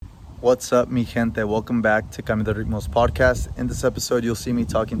What's up, mi gente? Welcome back to Cambio Ritmo's podcast. In this episode, you'll see me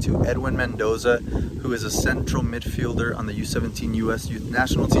talking to Edwyn Mendoza, who is a central midfielder on the U17 U.S. Youth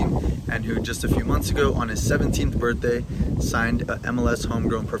National Team, and who just a few months ago, on his 17th birthday, signed a MLS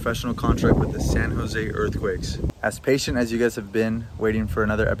homegrown professional contract with the San Jose Earthquakes. As patient as you guys have been waiting for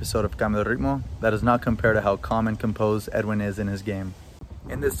another episode of Cambio Ritmo, that does not compare to how calm and composed Edwyn is in his game.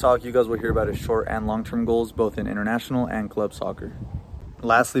 In this talk, you guys will hear about his short and long-term goals, both in international and club soccer.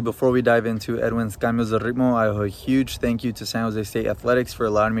 Lastly, before we dive into Edwyn's Cambios de Ritmo, I owe a huge thank you to San Jose State Athletics for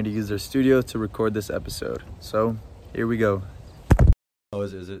allowing me to use their studio to record this episode. So, here we go. Oh,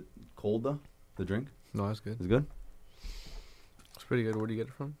 is it cold though, the drink? No, it's good. It's good? It's pretty good. Where do you get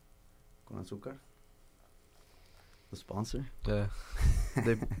it from? Con azúcar. The sponsor? Yeah.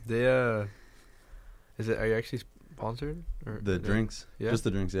 they is it? Are you actually sponsored? Or The drinks? Yeah. Just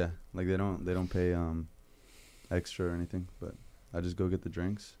the drinks, yeah. Like they don't pay extra or anything, but I just go get the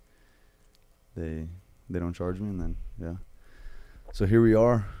drinks. They don't charge me, and then yeah. So here we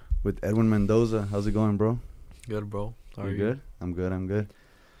are with Edwyn Mendoza. How's it going, bro? Good, bro. How are you? Good? I'm good.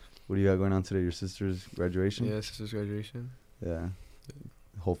 What do you got going on today? Your sister's graduation? Yeah, sister's graduation. Yeah.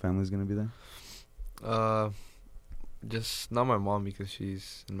 The whole family's gonna be there? Just not my mom because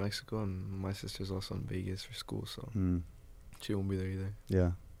she's in Mexico, and my sister's also in Vegas for school, so she won't be there either.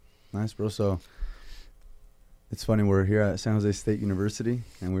 Yeah. Nice, bro. So it's funny, we're here at San Jose State University,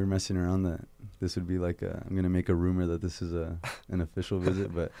 and we were messing around that this would be like I'm going to make a rumor that this is an official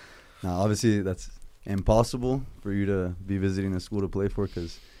visit. But now, obviously, that's impossible for you to be visiting a school to play for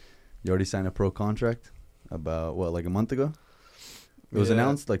because you already signed a pro contract about, like a month ago? It was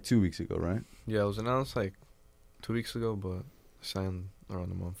announced like 2 weeks ago, right? Yeah, it was announced like 2 weeks ago, but signed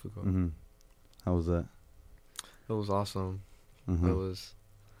around a month ago. Mm-hmm. How was that? It was awesome. Mm-hmm.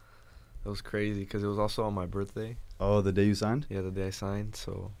 It was crazy because it was also on my birthday. Oh, the day you signed? Yeah, the day I signed.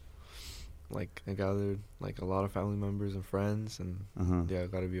 So, like, I gathered, like, a lot of family members and friends. And, I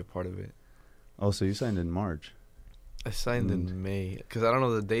got to be a part of it. Oh, so you signed in March? I signed in May. Because I don't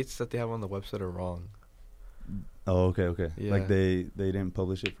know, the dates that they have on the website are wrong. Oh, okay. Yeah. Like, they didn't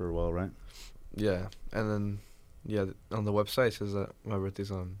publish it for a while, right? Yeah. And then, on the website it says that my birthday's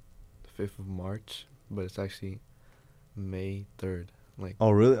on the 5th of March. But it's actually May 3rd. Like,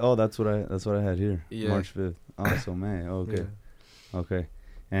 oh, really? Oh, that's what I had here. Yeah. March 5th. Oh, so May. Oh, okay. Yeah. Okay.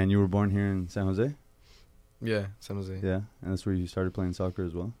 And you were born here in San Jose? Yeah, San Jose. Yeah. And that's where you started playing soccer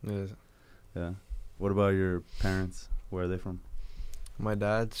as well? Yeah. Yeah. What about your parents? Where are they from? My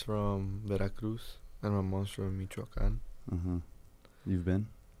dad's from Veracruz, and my mom's from Michoacan. Uh-huh. You've been?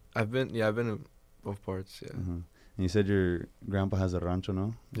 I've been in both parts, yeah. Uh-huh. And you said your grandpa has a rancho,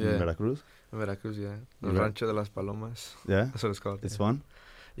 no? Yeah. In Veracruz? In Veracruz, yeah. The Right. Rancho de las Palomas. Yeah? That's what it's called. It's yeah. fun?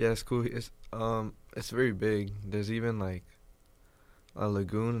 Yeah, it's cool. It's very big. There's even, like, a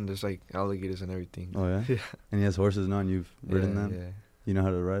lagoon, and there's, like, alligators and everything. Oh, yeah? Yeah. And he has horses now, and you've ridden them? Yeah. You know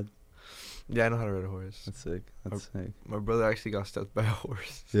how to ride? Yeah, I know how to ride a horse. That's sick. My brother actually got stepped by a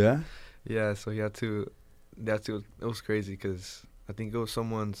horse. Yeah? Yeah, so it was crazy because I think it was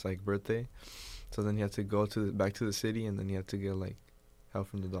someone's, like, birthday. So then he had to go back to the city, and then he had to get, like, help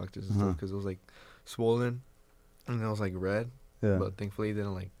from the doctors and stuff because it was, like, swollen, and it was, like, red. Yeah. But thankfully he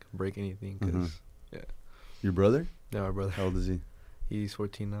didn't, like, break anything because, yeah. Your brother? Yeah, my brother. How old is he? He's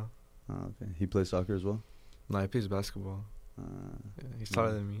 14 now. Oh, okay. He plays soccer as well? No, he plays basketball. Yeah, he's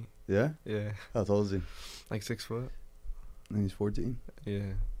taller than me. Yeah? Yeah. How tall is he? Like 6 foot. And he's 14?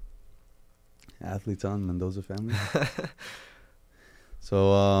 Yeah. Athletes on Mendoza family.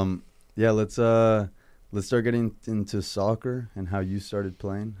 So, let's start getting into soccer and how you started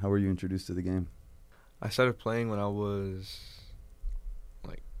playing. How were you introduced to the game? I started playing when I was,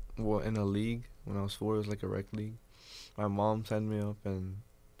 like, in a league. When I was 4, it was like a rec league. My mom signed me up, and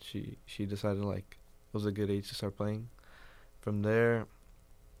she decided, like, it was a good age to start playing. From there,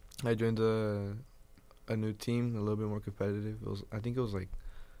 I joined a new team, a little bit more competitive. I think it was, like,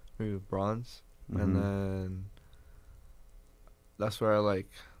 maybe bronze. Mm-hmm. And then that's where I, like,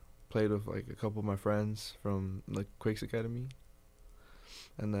 played with, like, a couple of my friends from, like, Quakes Academy.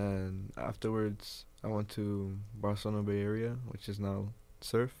 And then afterwards, I went to Barcelona Bay Area, which is now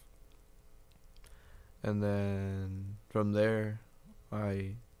Surf. And then from there,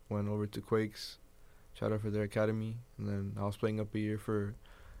 I went over to Quakes, tried out for their academy. And then I was playing up a year for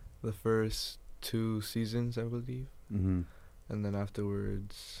the first 2 seasons, I believe. Mm-hmm. And then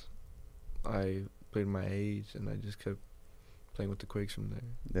afterwards, I played my age, and I just kept playing with the Quakes from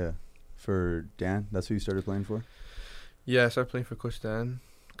there. Yeah. For Dan, that's who you started playing for? Yeah, I started playing for Coach Dan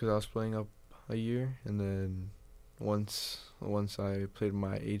because I was playing up a year. And then once I played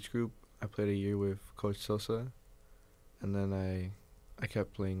my age group, I played a year with Coach Sosa. And then I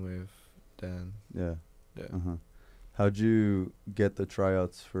kept playing with Dan. Yeah. Yeah. How'd you get the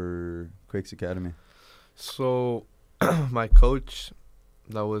tryouts for Quakes Academy? So, my coach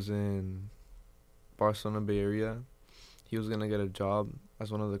that was in Barcelona Bay Area, he was gonna get a job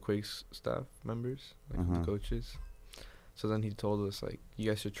as one of the Quakes staff members, like the coaches. So then he told us, like, you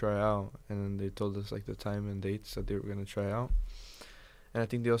guys should try out. And then they told us, like, the time and dates that they were going to try out. And I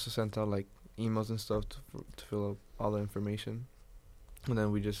think they also sent out, like, emails and stuff to fill up all the information. And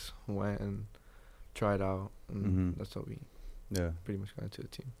then we just went and tried out. And that's how we pretty much got into the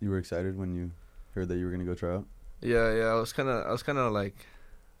team. You were excited when you heard that you were going to go try out? Yeah. I was kind of, like,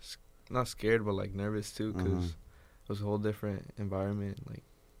 not scared, but, like, nervous, too, because it was a whole different environment, like,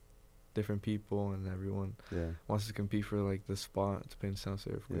 different people, and everyone wants to compete for like the spot to play in San Jose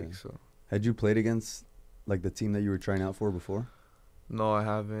Quakes. So, had you played against like the team that you were trying out for before? No, I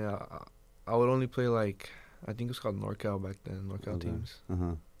haven't. I would only play like, I think it was called NorCal back then. NorCal teams.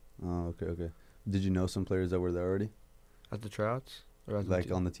 Oh, okay. Did you know some players that were there already? At the tryouts, or at like the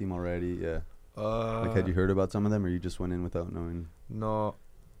team? On the team already? Yeah. Like, had you heard about some of them, or you just went in without knowing? No,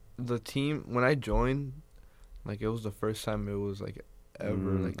 the team when I joined, like it was the first time it was like ever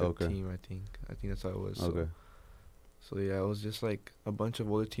like a team. I think that's how it was. So yeah, it was just like a bunch of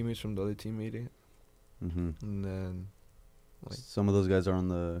older teammates from the other team made it. And then like some of those guys are on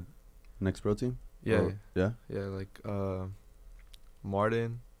the next pro team. Yeah. Or, yeah. Like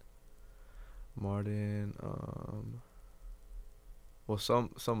Martin. Well,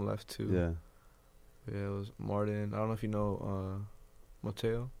 some left too. Yeah. Yeah, it was Martin. I don't know if you know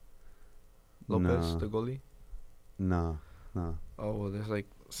Mateo Lopez, the goalie. No. Oh well, there's like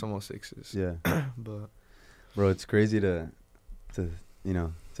some 06s. Yeah. But bro, it's crazy to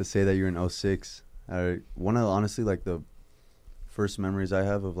say that you're in 06. One of honestly like the first memories I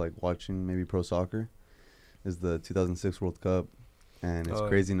have of like watching maybe pro soccer is the 2006 World Cup, and it's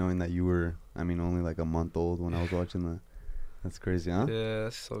crazy knowing that you were only like a month old when I was watching that. That's crazy, huh? Yeah,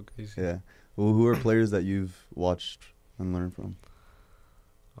 that's so crazy. Yeah. Well, who are players that you've watched and learned from?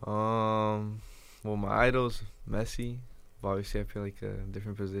 Well, my idol's Messi. Obviously, I play like a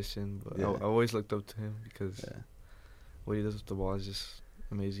different position, but I always looked up to him because what he does with the ball is just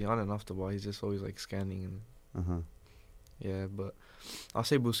amazing. On and off the ball, he's just always like scanning and yeah. But I'll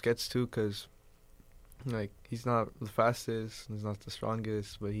say Busquets too, because like he's not the fastest, he's not the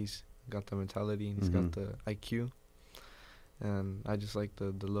strongest, but he's got the mentality and he's got the IQ. And I just like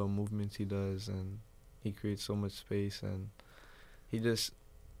the little movements he does, and he creates so much space, and he just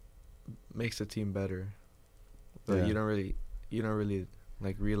makes the team better. But you don't really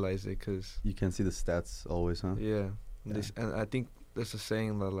like realize it because you can't see the stats always, huh? Yeah. And I think there's a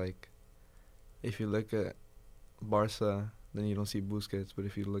saying that like, if you look at Barca, then you don't see Busquets, but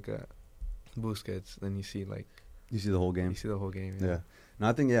if you look at Busquets, then you see the whole game. You see the whole game. Yeah. No,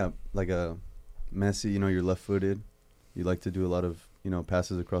 I think like a Messi. You're left-footed. You like to do a lot of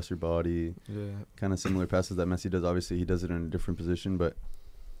passes across your body. Yeah. Kind of similar passes that Messi does. Obviously, he does it in a different position, but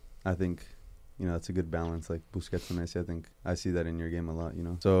I think it's a good balance. Like Busquets and Messi, I think I see that in your game a lot.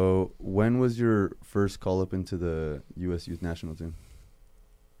 So when was your first call up into the U.S. Youth National Team?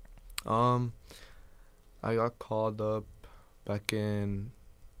 I got called up back in,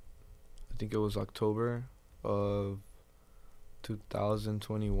 I think it was October of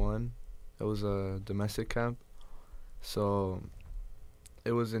 2021. It was a domestic camp. So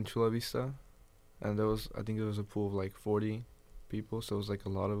it was in Chula Vista, and I think there was a pool of like 40 people, so it was like a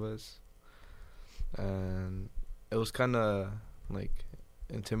lot of us. And it was kind of like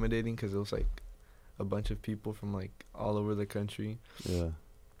intimidating because it was like a bunch of people from like all over the country. Yeah.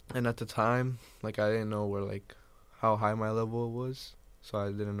 And at the time, like I didn't know how high my level was, so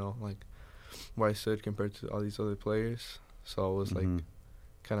I didn't know like where I stood compared to all these other players. So I was like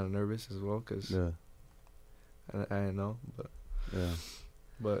kind of nervous as well because I didn't know,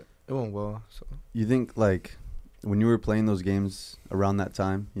 but it went well. So you think like when you were playing those games around that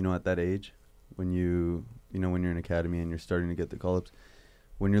time, at that age, when when you're in academy and you're starting to get the call-ups,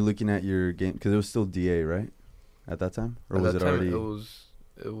 when you're looking at your game, because it was still DA, right, at that time, or at was it already?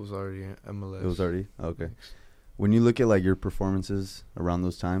 It was already MLS. It was already okay. When you look at like your performances around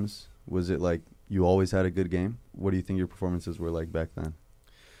those times, was it like you always had a good game? What do you think your performances were like back then?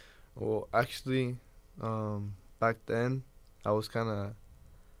 Well, actually, back then I was kind of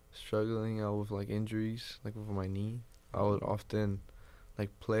struggling out with like injuries, like with my knee. I would often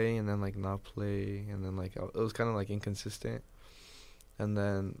like play and then like not play, and then like it was kind of like inconsistent. And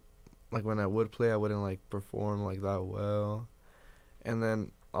then like when I would play, I wouldn't like perform like that well. And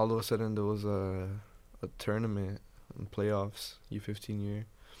then all of a sudden there was a tournament and playoffs, U15 year,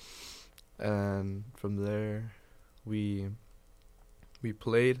 and from there we we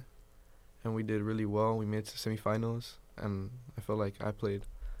played, and we did really well. We made it to semifinals, and I felt like I played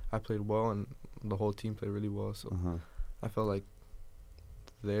well, and the whole team played really well. So I felt like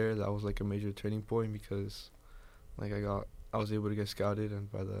that was like a major turning point because like I was able to get scouted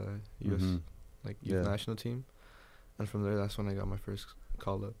and by the U.S. like youth national team, and from there that's when I got my first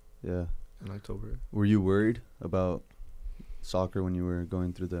call up. Yeah. In October. Were you worried about soccer when you were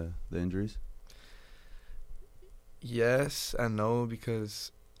going through the injuries? Yes and no,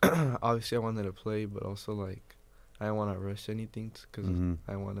 because obviously I wanted to play, but also like I didn't want to rush anything because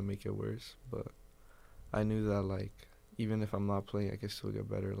I want to make it worse. But I knew that like even if I'm not playing, I can still get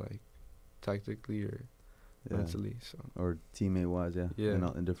better, like tactically or mentally. So or teammate wise,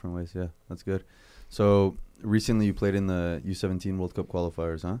 in different ways. Yeah, that's good. So recently you played in the U17 World Cup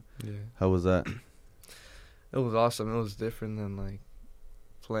qualifiers, huh? Yeah. How was that? It was awesome. It was different than like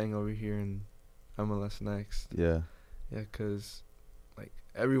playing over here in MLS next. Yeah. Yeah, cause like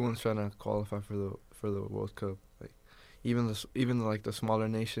everyone's trying to qualify for the World Cup. Like even like the smaller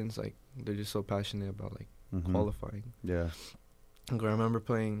nations, like they're just so passionate about like qualifying. Yeah. I remember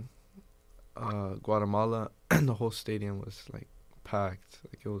playing Guatemala, and the whole stadium was like packed.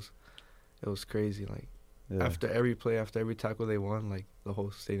 Like it was crazy. Like after every play, after every tackle they won, like the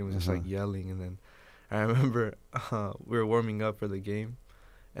whole stadium was just like yelling. And then I remember we were warming up for the game,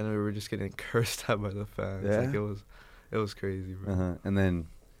 and we were just getting cursed at by the fans. Yeah? Like it was crazy, bro. And then,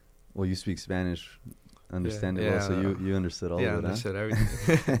 well, you speak Spanish, understand it well, so you understood all of it. Yeah, understood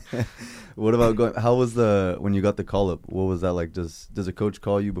everything. What about how was when you got the call up? What was that like? Does a coach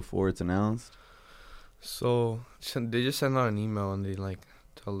call you before it's announced? So they just send out an email and they like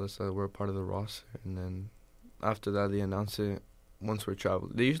tell us that we're part of the roster, and then after that they announce it once we're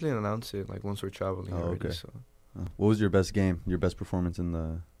traveling. They usually announce it like once we're traveling already. Okay. So. What was your best game? Your best performance in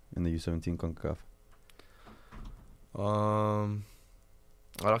the U17 CONCACAF?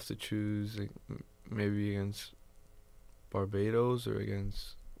 I'd have to choose like, maybe against Barbados or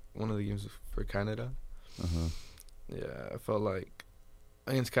against one of the games for Canada. Yeah, I felt like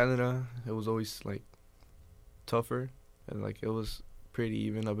against Canada it was always like tougher, and like it was pretty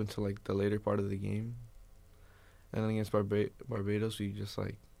even up until like the later part of the game. And then against Barbados we just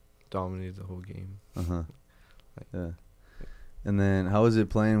like dominated the whole game. And then how was it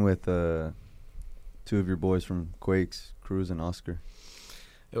playing with two of your boys from Quakes, Cruz and Oscar?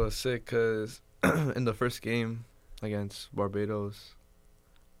 It was sick because in the first game against Barbados,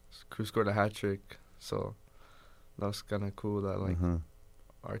 Cruz scored a hat trick. So that was kind of cool that like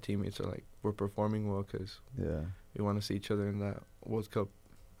our teammates are like we're performing well because we want to see each other in that World Cup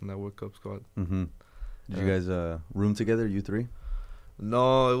squad. Did you guys room together, you three?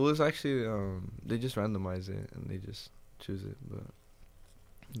 No, it was actually they just randomize it and they just choose it. But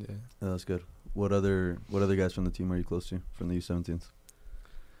yeah, that's good. What other guys from the team are you close to from the U17s?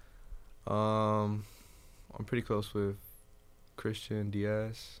 I'm pretty close with Christian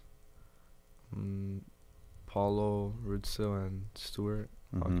Diaz, Paulo, Rudzel, and Stuart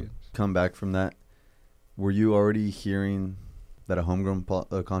Hawkins. Come back from that, were you already hearing that a homegrown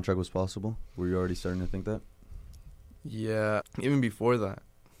contract was possible? Were you already starting to think that? Yeah, even before that,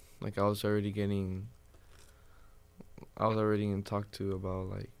 like I was already getting talked to about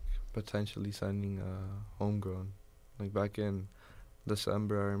like potentially signing a homegrown. Like back in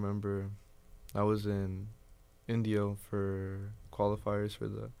December, I remember I was in Indio for qualifiers for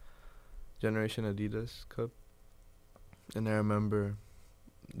the Generation Adidas Cup, and I remember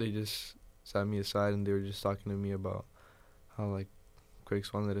they just sat me aside and they were just talking to me about how like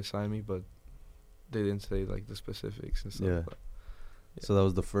Quakes wanted to sign me, but they didn't say like the specifics and stuff. Yeah. But, so that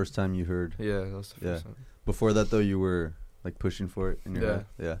was the first time you heard. Yeah, that was the first time. Before that though, you were like pushing for it in your head.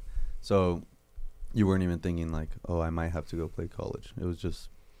 Yeah. So you weren't even thinking like, oh, I might have to go play college. It was just,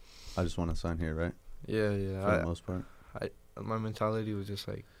 I just want to sign here, right? Yeah. For the most part. My mentality was just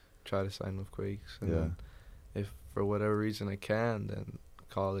like try to sign with Quakes, and then if for whatever reason I can, then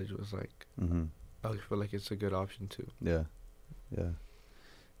college was like I feel like it's a good option too. Yeah.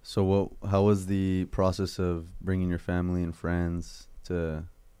 So how was the process of bringing your family and friends to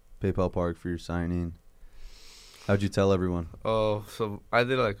PayPal Park for your signing? How'd you tell everyone? Oh, so I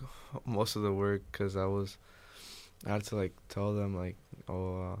did like most of the work because I had to like tell them like,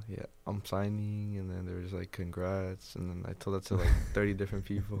 yeah, I'm signing, and then there was like congrats, and then I told that to like 30 different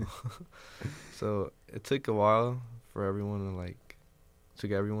people. So it took a while for everyone to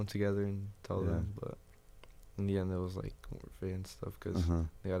get everyone together and tell them, but in the end it was like warfare and stuff because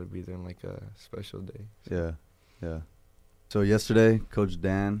they got to be there on like a special day. So. Yeah. So yesterday, Coach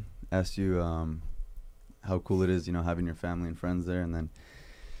Dan asked you how cool it is, having your family and friends there, and then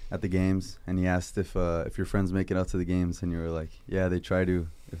at the games, and he asked if your friends make it out to the games, and you were like, yeah, they try to,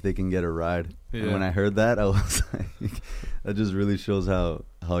 if they can get a ride. Yeah. And when I heard that, I was like, that just really shows how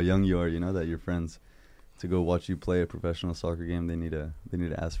young you are, you know, that your friends, to go watch you play a professional soccer game, they need to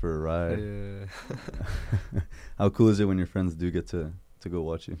ask for a ride. Yeah. How cool is it when your friends do get to go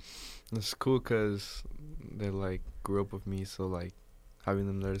watch you? It's cool because they, like, grew up with me, so, like, having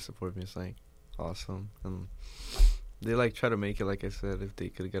them there to support me is, like, awesome. And they, like, try to make it, like I said, if they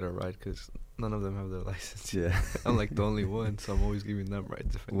could get a ride, because none of them have their license. Yeah. I'm, like, the only one, so I'm always giving them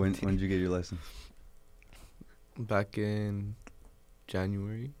rides. When did you get your license? Back in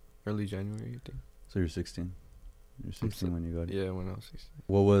January, early January, I think. So you're 16. You're 16 when you got it. Yeah, when I was 16.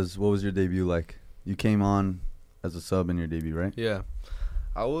 What was your debut like? You came on as a sub in your debut, right? Yeah.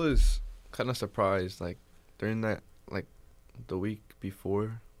 I was kind of surprised, like, during that, like, the week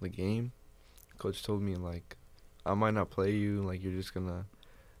before the game, coach told me, like, I might not play you, like, you're just gonna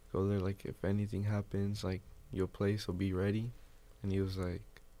go there, like, if anything happens, like, you'll play, so be ready. And he was like,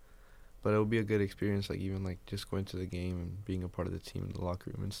 but it'll be a good experience, like, even, like, just going to the game and being a part of the team in the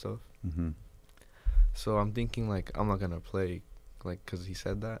locker room and stuff. Mm-hmm. So I'm thinking, like, I'm not gonna play, like, because he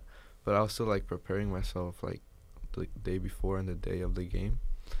said that, but I was still, like, preparing myself, like, the day before and the day of the game.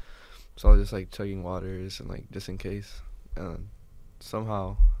 So I was just, like, chugging waters and, like, just in case. And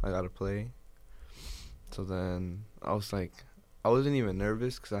somehow I got to play. So then I was, like, I wasn't even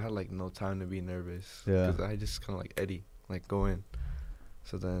nervous because I had, like, no time to be nervous. Yeah. Because I just kind of, like, Eddie, like, go in.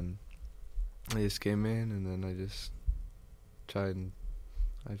 So then I just came in and then I just tried, and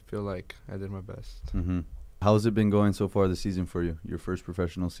I feel like I did my best. Mm-hmm. How's it been going so far this season for you? Your first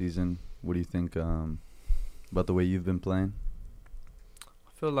professional season. What do you think about the way you've been playing?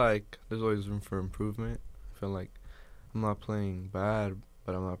 I feel like there's always room for improvement. I feel like I'm not playing bad,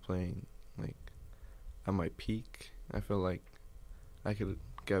 but I'm not playing, like, at my peak. I feel like I could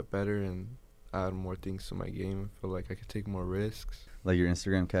get better and add more things to my game. I feel like I could take more risks. Like your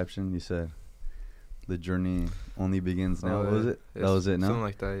Instagram caption, you said, the journey only begins now. What was it? Yes, That was it, no? Something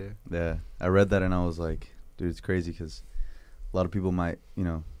like that, yeah. Yeah. I read that and I was like, dude, it's crazy because a lot of people might, you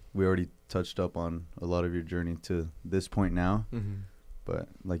know, we already touched up on a lot of your journey to this point now. Mm-hmm. But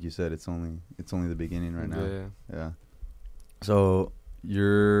like you said, it's only the beginning right now. Yeah. Yeah. So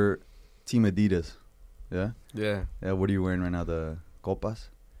your team Adidas, yeah? Yeah. Yeah, what are you wearing right now? The Copas?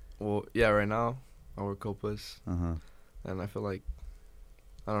 Well, yeah, right now I wear Copas. Uh-huh. And I feel like,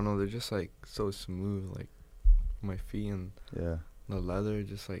 I don't know, they're just, like, so smooth, like, my feet and Yeah. the leather,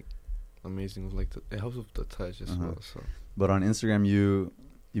 just, like, amazing. With, like, it helps with the touch as well. So. But on Instagram, you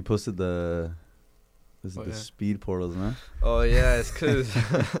posted the Yeah. speed portals, man. Oh yeah, it's 'cause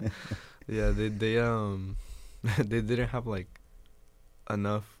yeah, they they didn't have, like,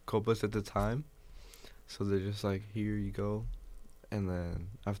 enough copas at the time, so they're just like, here you go, and then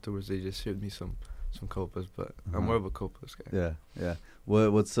afterwards they just shipped me some copas, but I'm more of a copas guy. Yeah, yeah.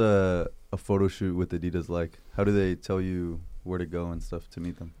 What's a photo shoot with Adidas like? How do they tell you where to go and stuff to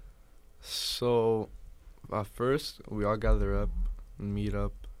meet them? So at first we all gather up and meet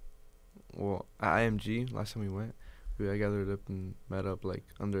up. Well, at IMG, last time we went, we all gathered up and met up, like,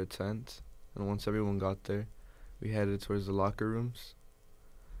 under a tent. And once everyone got there, we headed towards the locker rooms.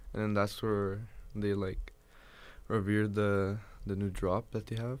 And then that's where they, like, revered the new drop that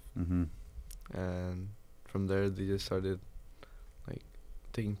they have. Mm-hmm. And from there, they just started, like,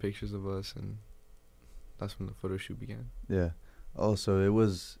 taking pictures of us. And that's when the photo shoot began. Yeah. Oh, so it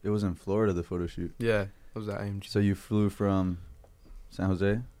was in Florida, the photo shoot. Yeah, it was at IMG. So you flew from San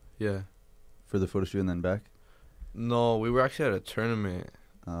Jose Yeah. for the photo shoot and then back? No, we were actually at a tournament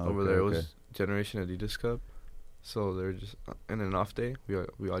over there. It Okay. was Generation Adidas Cup. So they were just in an off day.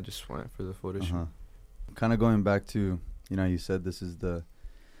 We all just went for the photo shoot. Kind of going back to, you know, you said this is the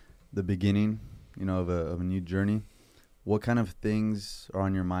beginning, you know, of a new journey. What kind of things are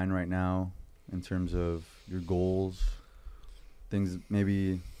on your mind right now in terms of your goals, things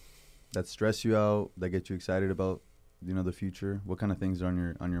maybe that stress you out, that get you excited about, you know, the future? What kind of things are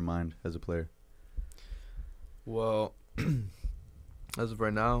on your mind as a player? Well, as of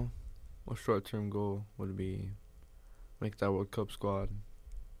right now, a short-term goal would be make that World Cup squad,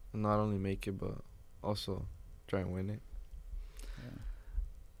 and not only make it, but also try and win it.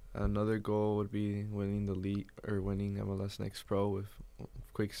 Yeah. Another goal would be winning the league or winning MLS Next Pro with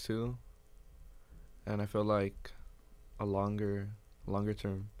Quicks 2, and I feel like a longer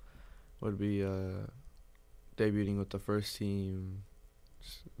term would be debuting with the first team,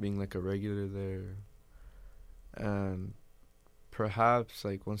 being, like, a regular there, and perhaps,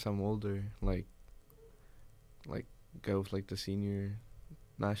 like, once I'm older, like go with, like, the senior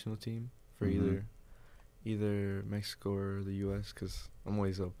national team for either either Mexico or the U.S. because I'm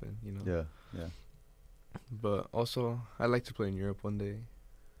always open, you know. Yeah, yeah. But also, I'd like to play in Europe one day,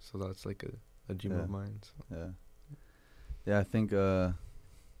 so that's like a dream of mine. So. Yeah, yeah. I think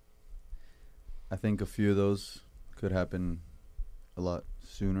a few of those could happen a lot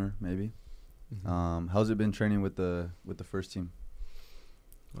sooner, maybe. Mm-hmm. How's it been training with the first team?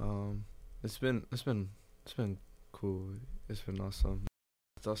 It's been cool. It's been awesome.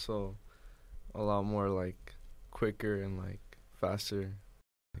 It's also a lot more like quicker and like faster.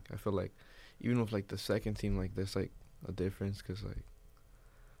 Like I feel like even with like the second team, like there's like a difference because like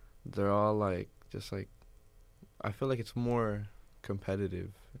they're all like just like I feel like it's more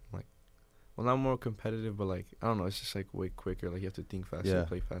competitive. Like well, not more competitive, but like I don't know. It's just like way quicker. Like you have to think faster,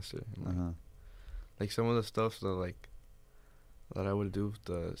 play faster, and like like some of the stuff that I would do with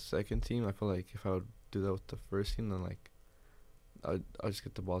the second team. I feel like if I would do that with the first team, then like I'll just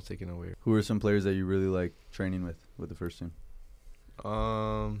get the ball taken away. Who are some players that you really like training with the first team?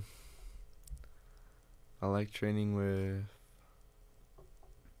 I like training with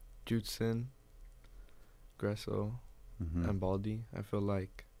Judson, Gresso, and Baldy. I feel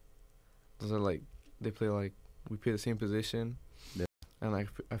like those are like they play like we play the same position, and I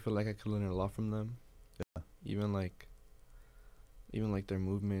feel like I could learn a lot from them. Yeah. Even like their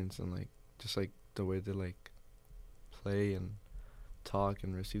movements and like just like the way they like play and talk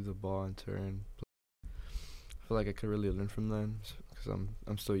and receive the ball and turn. I feel like I could really learn from them because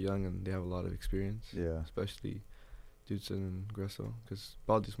I'm still young and they have a lot of experience. Yeah. Especially Dudson and Gresso because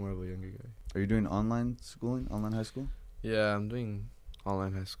Baldy's more of a younger guy. Are you doing online schooling, online high school? Yeah, I'm doing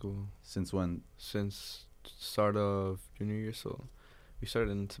online high school. Since when? Since start of junior year, so we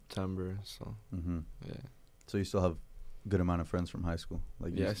started in September. So yeah. So you still have good amount of friends from high school?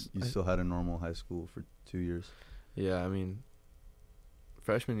 Like yes, you still had a normal high school for 2 years? Yeah, I mean,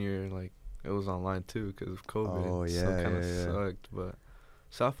 freshman year, like, it was online too because of COVID. Oh, yeah, so it kind of sucked. But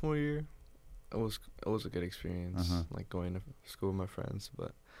sophomore year, it was a good experience, like, going to school with my friends.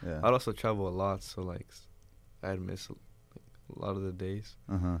 But I'd also travel a lot, so, like, I'd miss, like, a lot of the days.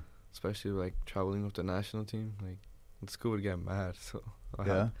 Especially, like, traveling with the national team. Like, the school would get mad, so.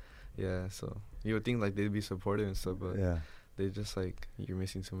 So you would think, like, they'd be supportive and stuff, but they just, like, you're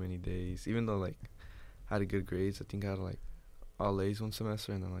missing so many days. Even though, like, I had good grades, I think I had, like, all A's one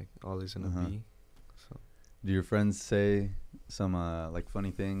semester and then, like, all A's in a B. So. Do your friends say some, like,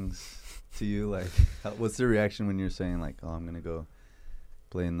 funny things to you? Like, what's their reaction when you're saying, like, oh, I'm going to go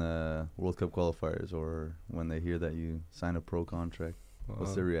play in the World Cup qualifiers, or when they hear that you sign a pro contract?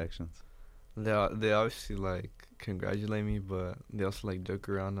 What's their reactions? They obviously, like, congratulate me, but they also, like, joke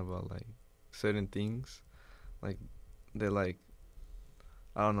around about, like, certain things. Like, they, like,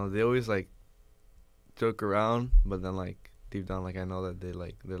 I don't know, they always, like, joke around, but then, like, deep down, like, I know that they're,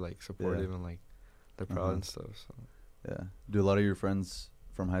 like, supportive and, like, they're proud and stuff, so. Yeah. Do a lot of your friends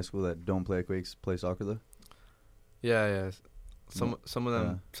from high school that don't play at Quakes play soccer, though? Yeah. Some of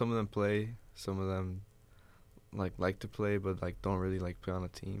them play, some of them, like to play, but, like, don't really, like, play on a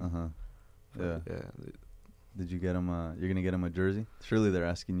team. Yeah. Did you get them you're going to get them a jersey? Surely they're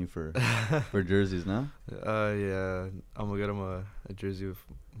asking you for for jerseys now? Yeah. I'm going to get them a jersey with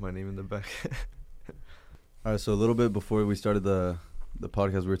my name in the back. All right, so a little bit before we started the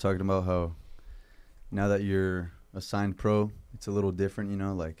podcast, we were talking about how now that you're a signed pro, it's a little different, you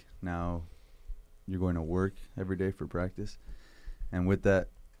know, like now you're going to work every day for practice. And with that,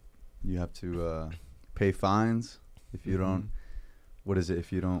 you have to pay fines if you don't. What is it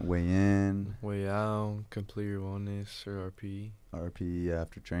if you don't weigh in? Weigh out, complete your wellness or RPE. RPE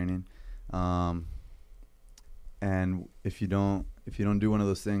after training. And if you don't do one of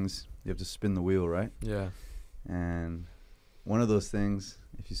those things, you have to spin the wheel, right? Yeah. And one of those things,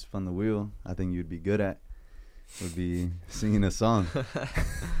 if you spun the wheel, I think you'd be good at would be singing a song.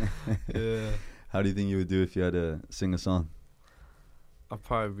 Yeah. How do you think you would do if you had to sing a song? I'll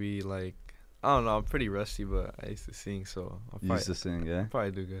probably be like, I don't know, I'm pretty rusty, but I used to sing, so You used to sing, yeah? I'll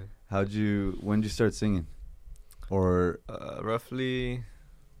probably do good. When did you start singing? Or roughly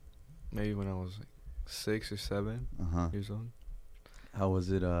maybe when I was like 6 or 7 years old. How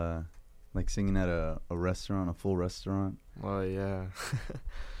was it like singing at a restaurant, a full restaurant? Oh yeah.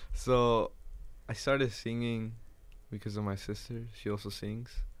 So I started singing because of my sister. She also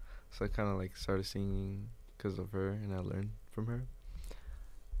sings. So I kind of like started singing because of her, and I learned from her.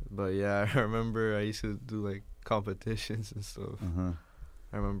 But yeah, I remember I used to do like competitions and stuff.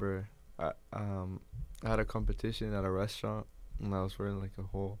 I remember I had a competition at a restaurant, and I was wearing like a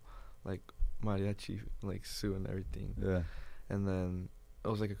whole like mariachi like suit and everything. Yeah. And then it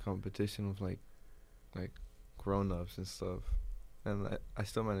was like a competition with like grown-ups and stuff. and I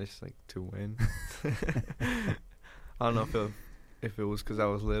still managed like to win. I don't know if it was because I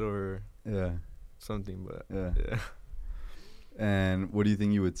was little or something, but yeah. And what do you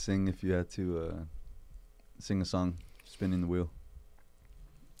think you would sing if you had to sing a song, spinning the wheel?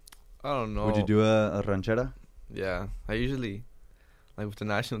 I don't know. Would you do a ranchera? Yeah, I usually, like with the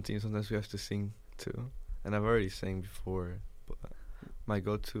national team, sometimes we have to sing too. And I've already sang before, but my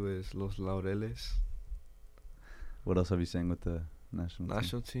go-to is Los Laureles. What else have you sang with the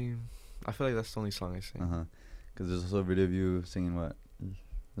national team? I feel like that's the only song I sing. Because there's also a video of you singing what?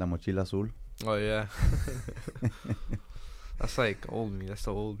 La Mochila Azul? Oh, yeah. That's like old me. That's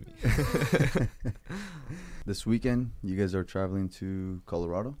the old me. This weekend, you guys are traveling to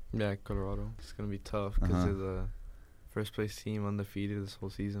Colorado? Yeah, Colorado. It's going to be tough because they're the first place team, undefeated this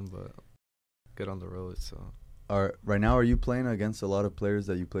whole season, but good on the road. So, right now, are you playing against a lot of players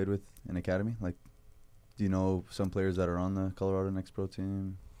that you played with in academy? Like, do you know some players that are on the Colorado Next Pro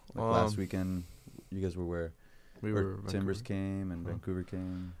team? Like last weekend, you guys were where? We were Timbers Vancouver. came and Vancouver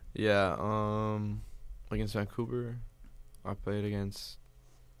came. Yeah, against Vancouver, I played against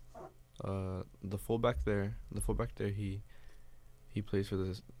the fullback there. The fullback there, he plays for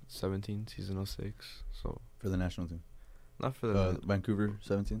the 17s. He's an 06. So for the national team. Not for the Vancouver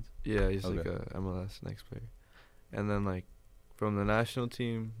 17s. Yeah, he's like a MLS next player. And then like from the national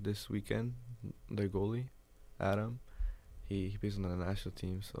team this weekend, their goalie, Adam, he plays on the national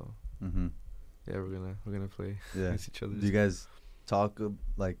team. So yeah, we're gonna play against each other. Do you guys talk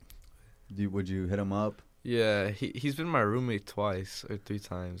like? Would you hit him up? Yeah, he's been my roommate twice or 3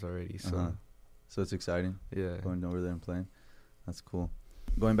 times already. So so it's exciting. Yeah, going over there and playing. That's cool.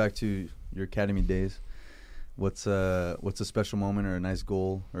 Going back to your academy days, what's a special moment or a nice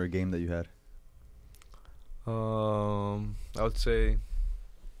goal or a game that you had? I would say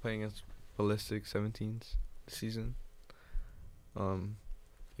playing against Ballistic 17s this season.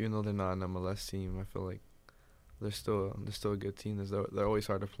 Even though they're not an MLS team, I feel like they're still a good team. They're always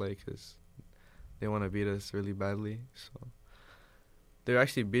hard to play because they want to beat us really badly. So they're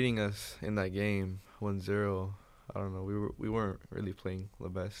actually beating us in that game 1-0. I don't know. We weren't really playing the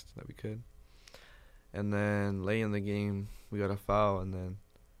best that we could. And then late in the game, we got a foul, and then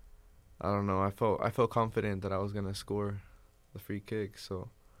I don't know. I felt confident that I was gonna score the free kick. So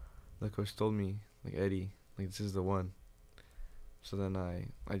the coach told me, like, Eddie, like, this is the one. So then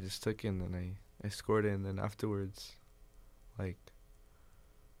I just took it and then I scored it, and then afterwards, like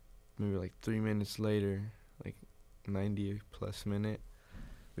maybe like 3 minutes later, like 90 plus minute,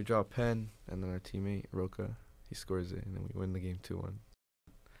 we draw a pen, and then our teammate Roca, he scores it, and then we win the game 2-1.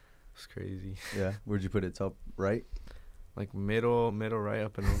 It's crazy. Yeah. Where'd you put it? Top right? Like middle right,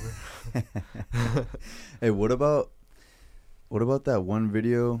 up and over. Hey, what about that one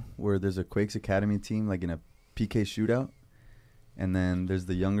video where there's a Quakes Academy team like in a PK shootout, and then there's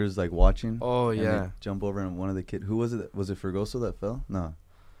the youngers like watching? Oh yeah. They jump over, and one of the kid, who was it? Was it Fergoso that fell?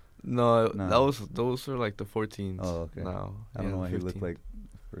 No, those were like the 14s. Oh, okay. Now I don't know why he looked like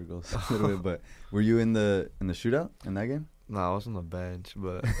Fergoso a little bit, but were you in the shootout in that game? No, I was on the bench,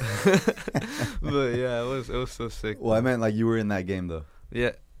 but but yeah, it was so sick. Well, I meant like you were in that game though.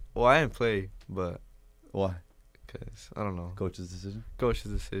 Yeah. Well, I didn't play, but why? Because I don't know. Coach's decision.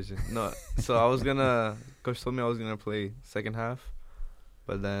 No, so coach told me I was gonna play second half,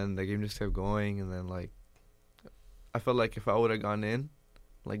 but then the game just kept going, and then like I felt like if I would have gone in,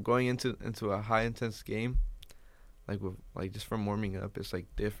 like going into a high intense game, like with like just from warming up, it's like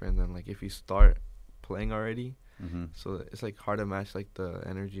different than like if you start playing already. So it's like hard to match like the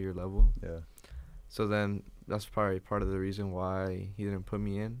energy or level. Yeah. So then that's probably part of the reason why he didn't put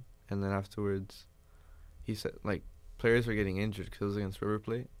me in. And then afterwards, he said like players were getting injured because it was against River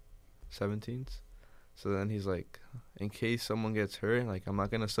Plate, 17s. So then he's like, in case someone gets hurt, like I'm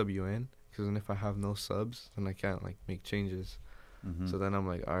not gonna sub you in, because then if I have no subs, then I can't like make changes. So then I'm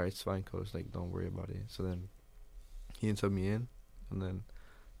like, all right, it's fine, coach. Like, don't worry about it. So then he didn't sub me in, and then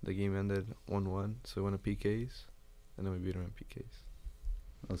the game ended 1-1. So we went to PKs, and then we beat him at PKs.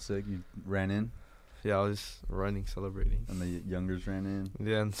 Oh, sick! You ran in. Yeah, I was just running, celebrating. And the youngers ran in.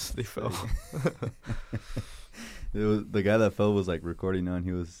 Yeah, and they fell. The guy that fell was like recording on.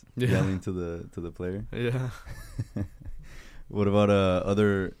 He was yelling to the player. Yeah. What about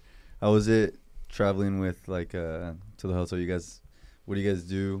other? How was it traveling with like to the hotel? You guys, what do you guys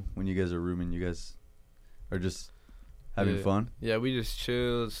do when you guys are rooming? You guys are just having fun? Yeah, we just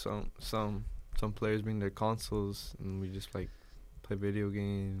chill. Some players bring their consoles, and we just like play video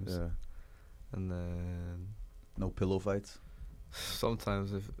games. Yeah. And then no pillow fights.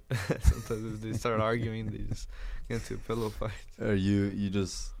 Sometimes if they start arguing, they just get into a pillow fight. Or you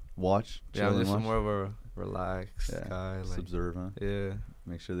just watch? Yeah, I'm just more of relaxed guy. Just Like, observe, huh? yeah.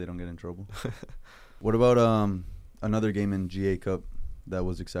 Make sure they don't get in trouble. What about another game in GA Cup that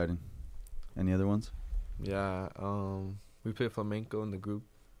was exciting? Any other ones? Yeah. We played Flamenco in the group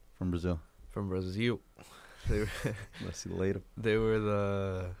From Brazil. from Brazil. They were Let's see later. they were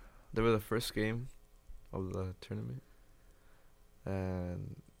the first game of the tournament,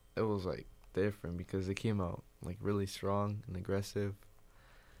 and it was like different because they came out like really strong and aggressive.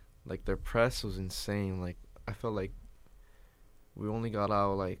 Like their press was insane. Like I felt like we only got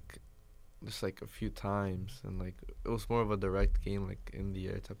out like just like a few times, and like it was more of a direct game, like in the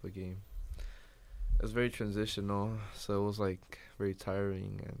air type of game. It was very transitional, so it was like very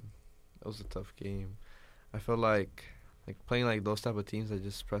tiring, and it was a tough game. I felt like playing like those type of teams that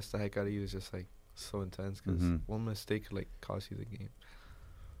just press the heck out of you is just like so intense because one mistake could like cost you the game.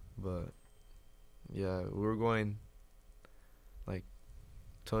 But yeah, we were going like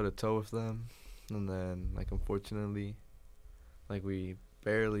toe to toe with them, and then like unfortunately, like we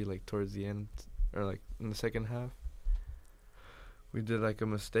barely like towards the end or like in the second half, we did like a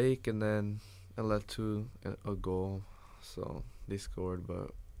mistake, and then it led to a goal. So they scored,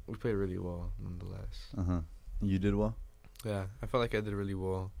 but we played really well nonetheless. You did well? Yeah, I felt like I did really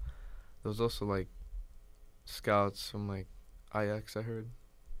well. There was also like scouts from like Ajax, I heard,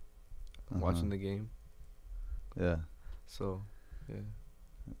 watching the game. Yeah. So, yeah.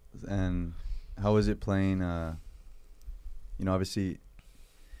 And how is it playing? Obviously,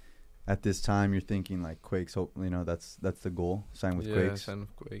 at this time you're thinking like Quakes. Hope that's the goal. Sign with Quakes. Yeah, sign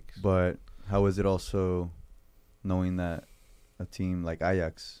with Quakes. But how is it also knowing that a team like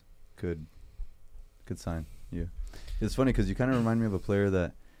Ajax could sign you? It's funny because you kind of remind me of a player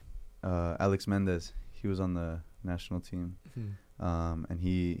that Alex Mendez. He was on the national team, and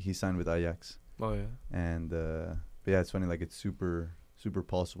he signed with Ajax. Oh yeah. And but yeah, it's funny. Like it's super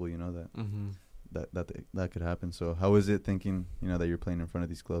possible. That could happen. So how is it thinking? That you're playing in front of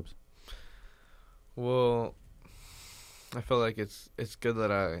these clubs. Well, I feel like it's good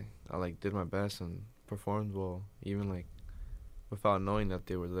that I like did my best and performed well, even like without knowing that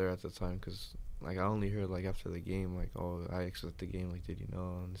they were there at the time, because like I only heard like after the game, like, oh, Ajax was at the game, like, did you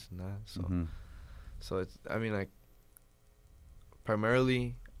know, and this and that. So it's, I mean, like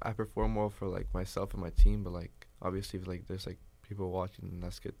primarily I perform well for like myself and my team, but like obviously if like there's like people watching, and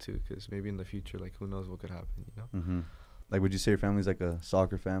that's good too, because maybe in the future, like, who knows what could happen, Like, would you say your family's like a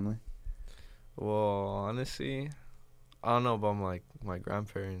soccer family? Well, honestly, I don't know about my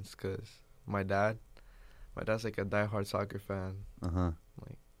grandparents, because my dad's like a diehard soccer fan.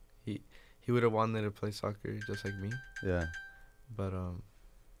 Like he would have wanted to play soccer just like me. Yeah. But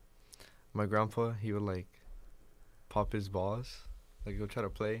my grandpa, he would like pop his balls, like he'll try to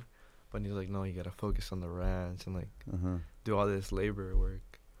play, but he's like, no, you gotta focus on the ranch and like do all this labor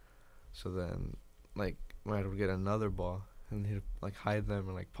work. So then like my dad would get another ball and he'd like hide them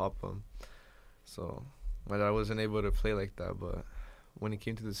and like pop them. So my dad wasn't able to play like that, but when he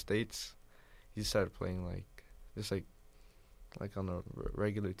came to the States, he started playing like just like on a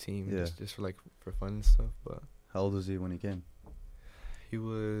regular team, just for like for fun and stuff. But how old was he when he came? He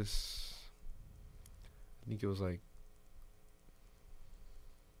was, I think it was like,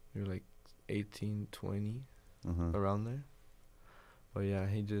 he was like 18, 20, around there. But yeah,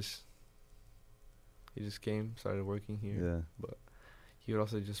 he just came, started working here. Yeah. But he would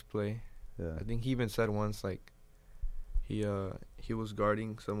also just play. Yeah. I think he even said once, like, he was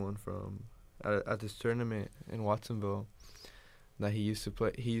guarding someone from at this tournament in Watsonville that he used to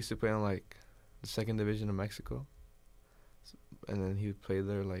play. He used to play on like the second division of Mexico, and then he would play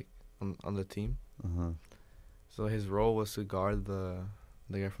there like on the team. So his role was to guard the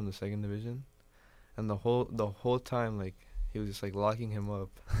guy from the second division, and the whole time like he was just like locking him up.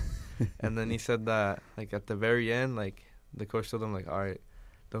 And then he said that like at the very end, like the coach told him like, all right,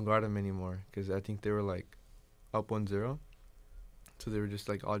 don't guard him anymore, because I think they were like up 1-0, so they were just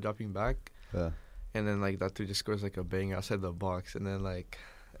like all dropping back. Yeah. And then like that dude just scores like a banger outside the box, and then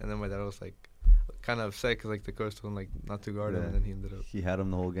my dad was like kind of upset because like the coach told him like not to guard him, and then he ended up. He had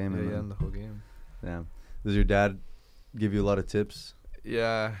him the whole game. Yeah, the whole game. Damn. Does your dad give you a lot of tips?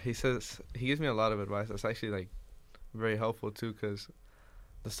 Yeah, he gives me a lot of advice. That's actually like very helpful too, because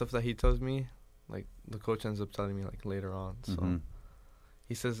the stuff that he tells me, like the coach ends up telling me like later on. So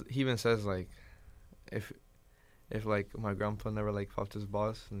he even says like if like my grandpa never like popped his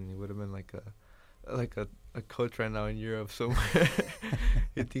balls, then he would have been like a coach right now in Europe somewhere.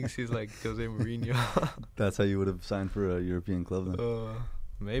 He thinks he's like Jose Mourinho. That's how you would have signed for a European club then.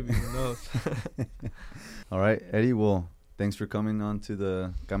 Maybe, who knows? All right, Eddie. Well, thanks for coming on to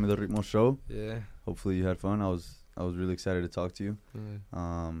the Cambio Ritmo show. Yeah. Hopefully you had fun. I was really excited to talk to you.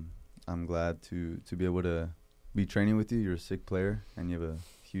 Yeah. I'm glad to be able to be training with you. You're a sick player, and you have a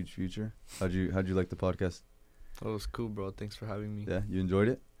huge future. How'd you like the podcast? Oh, it was cool, bro. Thanks for having me. Yeah, you enjoyed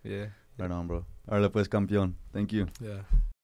it? Yeah. Right on, bro. Ahora pues, campeón. Thank you. Yeah.